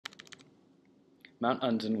Mount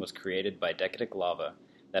Unzen was created by decadic lava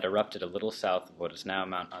that erupted a little south of what is now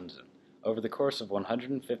Mount Unzen. Over the course of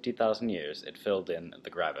 150,000 years, it filled in the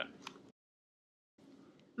graben.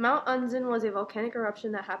 Mount Unzen was a volcanic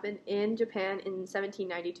eruption that happened in Japan in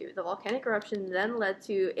 1792. The volcanic eruption then led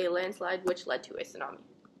to a landslide, which led to a tsunami.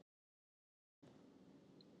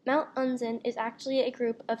 Mount Unzen is actually a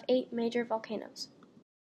group of 8 major volcanoes.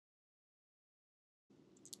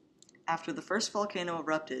 After the first volcano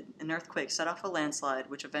erupted, an earthquake set off a landslide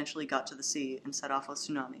which eventually got to the sea and set off a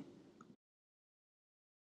tsunami.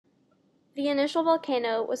 The initial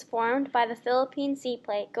volcano was formed by the Philippine Sea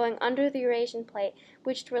Plate going under the Eurasian Plate,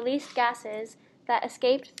 which released gases that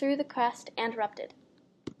escaped through the crust and erupted.